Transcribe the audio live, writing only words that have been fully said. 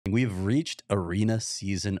We've reached arena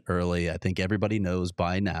season early. I think everybody knows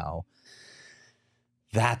by now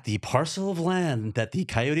that the parcel of land that the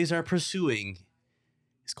Coyotes are pursuing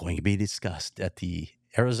is going to be discussed at the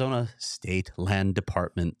Arizona State Land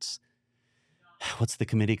Department's, what's the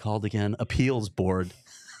committee called again? Appeals Board.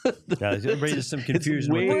 Yeah, it raises some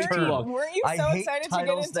confusion with the Weren't term. weren't you so excited to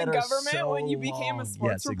get into government when you became a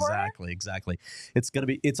sports reporter? Exactly.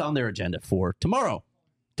 It's on their agenda for tomorrow.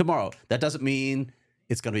 That doesn't mean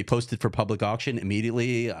it's going to be posted for public auction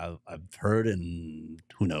immediately. I've heard, and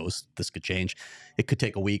who knows, this could change. It could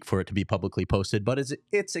take a week for it to be publicly posted, but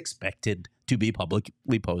it's expected to be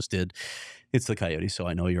publicly posted. It's the Coyotes, so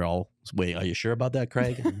I know you're all waiting. Are you sure about that,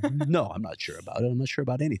 Craig? No, I'm not sure about it. I'm not sure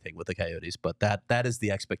about anything with the Coyotes, but that is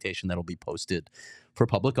the expectation that'll be posted for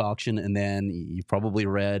public auction. And then you've probably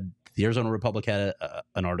read the Arizona Republic had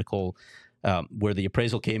an article where the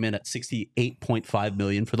appraisal came in at $68.5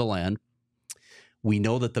 million for the land. We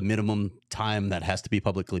know that the minimum time that has to be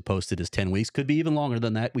publicly posted is 10 weeks. Could be even longer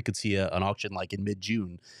than that. We could see an auction like in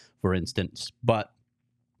mid-June, for instance. But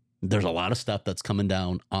there's a lot of stuff that's coming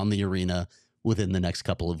down on the arena within the next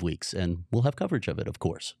couple of weeks, and we'll have coverage of it, of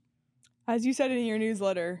course. As you said in your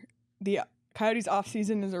newsletter, the Coyotes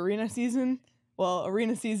off-season is arena season. Well,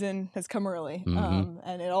 arena season has come early,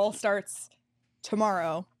 and it all starts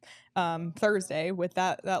tomorrow, Thursday, with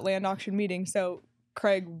that land auction meeting. So,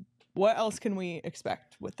 Craig, what else can we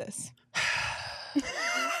expect with this?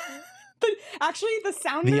 Actually, the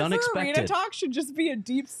sound for arena talk should just be a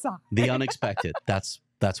deep sigh. The unexpected. That's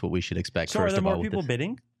what we should expect. So first are there of more all, people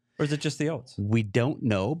bidding? Or is it just the Oats? We don't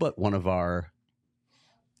know, but one of our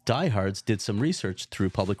diehards did some research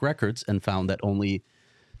through public records and found that only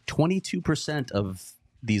 22% of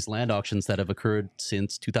these land auctions that have occurred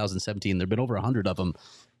since 2017, there have been over 100 of them,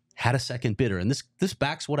 had a second bidder. And this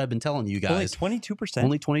backs what I've been telling you guys. Only 22%?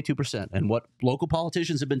 Only 22%. And what local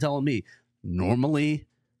politicians have been telling me, normally,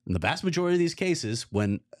 in the vast majority of these cases,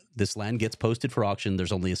 when this land gets posted for auction,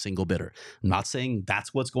 there's only a single bidder. I'm not saying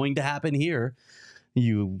that's what's going to happen here.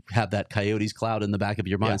 You have that Coyotes cloud in the back of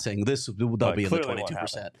your mind saying they'll be in the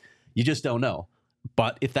 22%. You just don't know.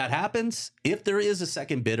 But if that happens, if there is a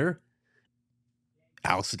second bidder,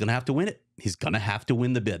 Alex is going to have to win it. He's going to have to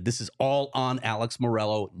win the bid. This is all on Alex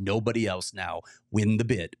Morello. Nobody else now. Win the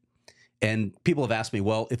bid. And people have asked me,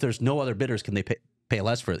 well, if there's no other bidders, can they pay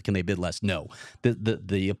less for it? Can they bid less? No.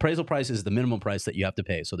 The appraisal price is the minimum price that you have to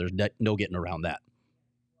pay. So there's no getting around that.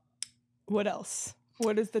 What else?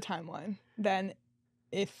 What is the timeline then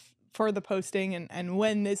if for the posting and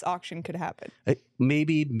when this auction could happen?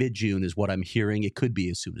 Maybe mid-June is what I'm hearing. It could be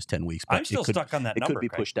as soon as 10 weeks. But I'm still stuck on that number. It could be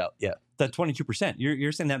pushed out, yeah. That 22%.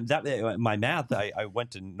 You're saying that my math, I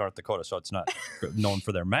went to North Dakota, so it's not known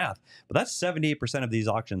for their math. But that's 78% of these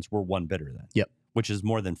auctions were one bidder then. Yep. Which is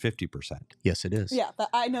more than 50%. Yes, it is. Yeah,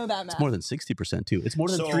 I know that math. It's more than 60% too. It's more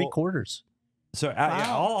than three quarters. So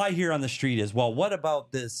all I hear on the street is, well, what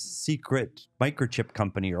about this secret microchip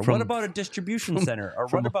company? Or what about a distribution center? Or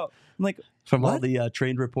what about, I'm like, from what? All the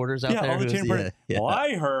trained reporters out there? All the trained reporters. Yeah. Well,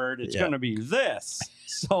 I heard it's going to be this.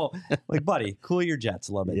 So, like, buddy, cool your jets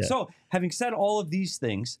a little bit. Yeah. So, having said all of these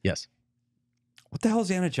things, yes, what the hell is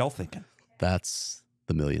the NHL thinking? That's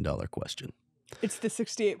the $1 million question. It's the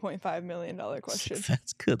 $68.5 million question.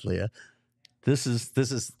 That's good, Leah. This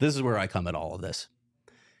is where I come at all of this.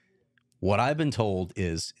 What I've been told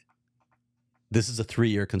is this is a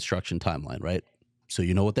 3-year construction timeline, right? So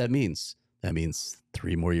you know what that means. That means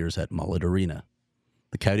 3 more years at Mullet Arena.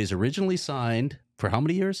 The Coyotes originally signed for how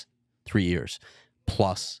many years? 3 years,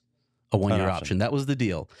 plus a 1-year option. That was the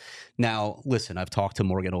deal. Now, listen, I've talked to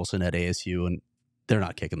Morgan Olson at ASU, and they're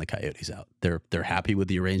not kicking the Coyotes out. They're happy with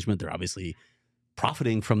the arrangement. They're obviously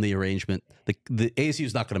profiting from the arrangement. The ASU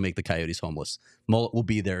is not going to make the Coyotes homeless. Mullet will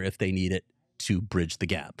be there if they need it to bridge the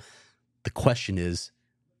gap. The question is,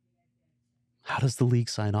 how does the league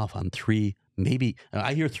sign off on 3? Maybe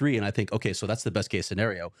I hear 3 and I think, okay, so that's the best case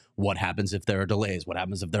scenario. What happens if there are delays? What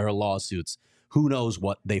happens if there are lawsuits? Who knows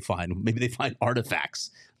what they find? Maybe they find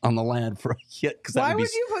artifacts on the land for because why would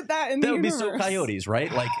you put that in the universe? That would be so Coyotes,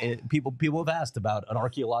 right? Like people have asked about an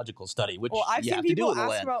archaeological study, which I've seen people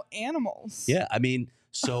ask about animals. Yeah, I mean,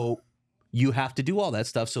 so you have to do all that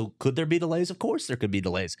stuff. So could there be delays? Of course, there could be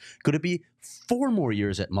delays. Could it be 4 more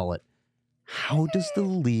years at Mullet? How does the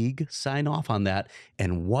league sign off on that?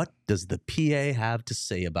 And what does the PA have to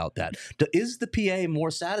say about that? Is the PA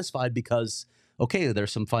more satisfied because, okay,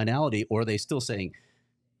 there's some finality, or are they still saying,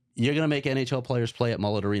 you're going to make NHL players play at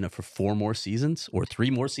Mullet Arena for 4 more seasons or 3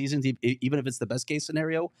 more seasons, even if it's the best case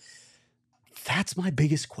scenario? That's my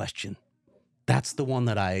biggest question. That's the one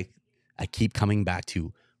that I keep coming back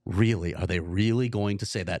to. Really? Are they really going to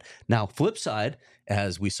say that? Now, flip side,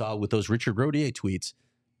 as we saw with those Richard Rodier tweets,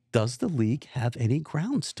 does the league have any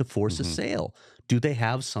grounds to force a sale? Do they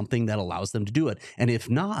have something that allows them to do it? And if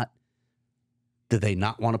not, do they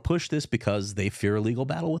not want to push this because they fear a legal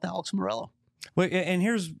battle with Alex Morello? Well, and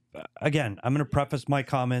here's, again, I'm going to preface my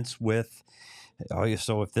comments with,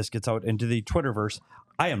 so if this gets out into the Twitterverse,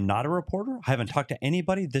 I am not a reporter. I haven't talked to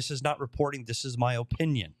anybody. This is not reporting. This is my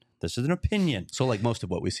opinion. This is an opinion. So like most of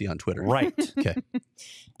what we see on Twitter. Right. Okay.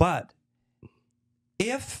 But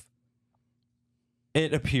if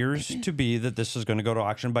it appears to be that this is going to go to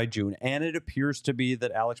auction by June, and it appears to be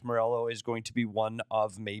that Alex Morello is going to be one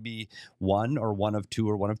of maybe one of two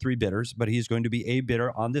or one of three bidders, but he's going to be a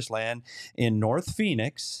bidder on this land in North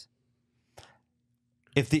Phoenix.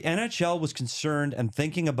 If the NHL was concerned and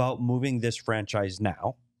thinking about moving this franchise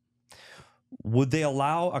now, would they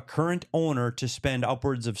allow a current owner to spend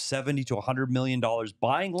upwards of $70 to $100 million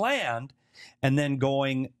buying land and then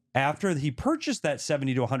going after he purchased that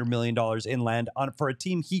 $70 to $100 million in land for a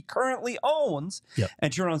team he currently owns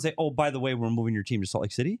and turn around and say, oh, by the way, we're moving your team to Salt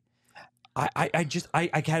Lake City? I kind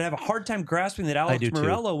of have a hard time grasping that Alex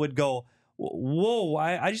Morello would go, whoa,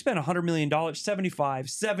 I just spent $100 million,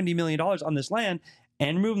 $70 million on this land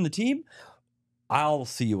and moving the team. I'll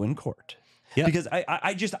see you in court. Yeah. Because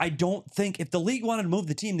I don't think if the league wanted to move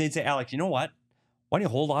the team, they'd say, Alex, you know what? Why don't you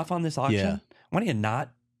hold off on this auction? Yeah. Why don't you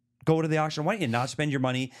not go to the auction? Why don't you not spend your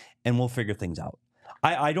money and we'll figure things out?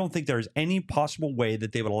 I don't think there's any possible way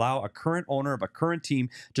that they would allow a current owner of a current team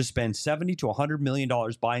to spend $70 to $100 million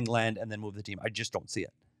buying land and then move the team. I just don't see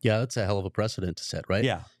it. Yeah, that's a hell of a precedent to set, right?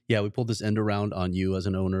 Yeah. Yeah, we pulled this end around on you as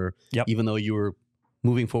an owner, even though you were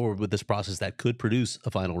moving forward with this process that could produce a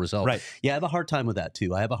final result. Right. Yeah, I have a hard time with that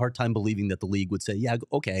too. I have a hard time believing that the league would say, yeah,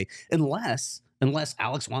 okay, unless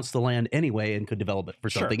Alex wants the land anyway and could develop it for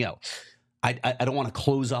something else. I don't want to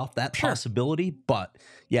close off that possibility, but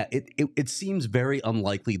yeah, it seems very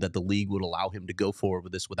unlikely that the league would allow him to go forward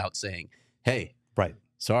with this without saying, hey,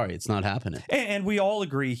 sorry, it's not happening. And we all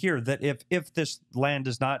agree here that if this land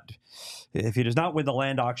does not, if he does not win the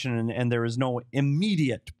land auction and there is no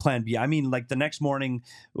immediate plan B, I mean, like the next morning,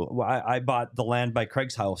 I bought the land by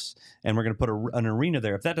Craig's house and we're going to put an arena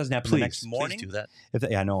there. If that doesn't happen the next morning, please do that. If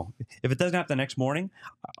it doesn't happen the next morning,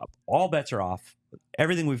 all bets are off.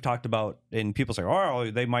 Everything we've talked about, and people say,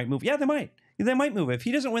 oh, they might move. Yeah, they might. They might move. If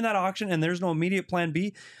he doesn't win that auction and there's no immediate plan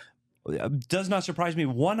B, it does not surprise me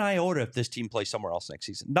one iota if this team plays somewhere else next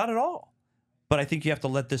season. Not at all. But I think you have to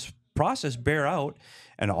let this process bear out.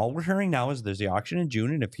 And all we're hearing now is there's the auction in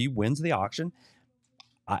June. And if he wins the auction,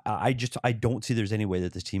 I don't see there's any way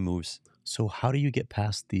that this team moves. So how do you get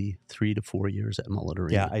past the 3 to 4 years at Mullet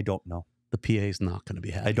Arena? Yeah, I don't know. The PA is not going to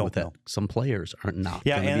be happy with that. Some players are not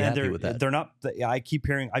going to be happy with that. They're not. I keep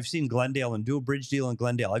hearing, I've seen Glendale and do a bridge deal in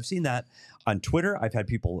Glendale. I've seen that on Twitter. I've had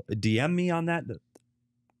people DM me on that.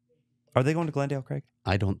 Are they going to Glendale, Craig?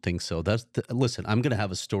 I don't think so. Listen, I'm going to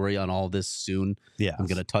have a story on all this soon. Yeah. I'm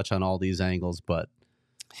going to touch on all these angles, but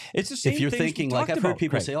it's the same. If you're thinking, like I've heard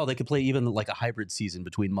people Craig. say, oh, they could play even like a hybrid season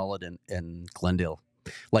between Mullet and Glendale,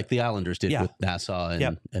 like the Islanders did with Nassau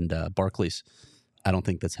and Barclays. I don't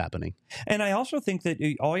think that's happening. And I also think that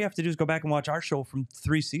all you have to do is go back and watch our show from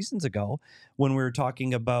 3 seasons ago when we were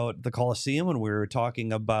talking about the Coliseum, when we were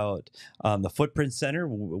talking about the Footprint Center,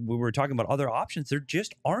 we were talking about other options. There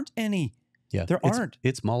just aren't any. Yeah, there aren't.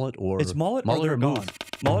 It's Mullet or Mullet or they're gone.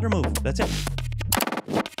 Mullet or move. That's it.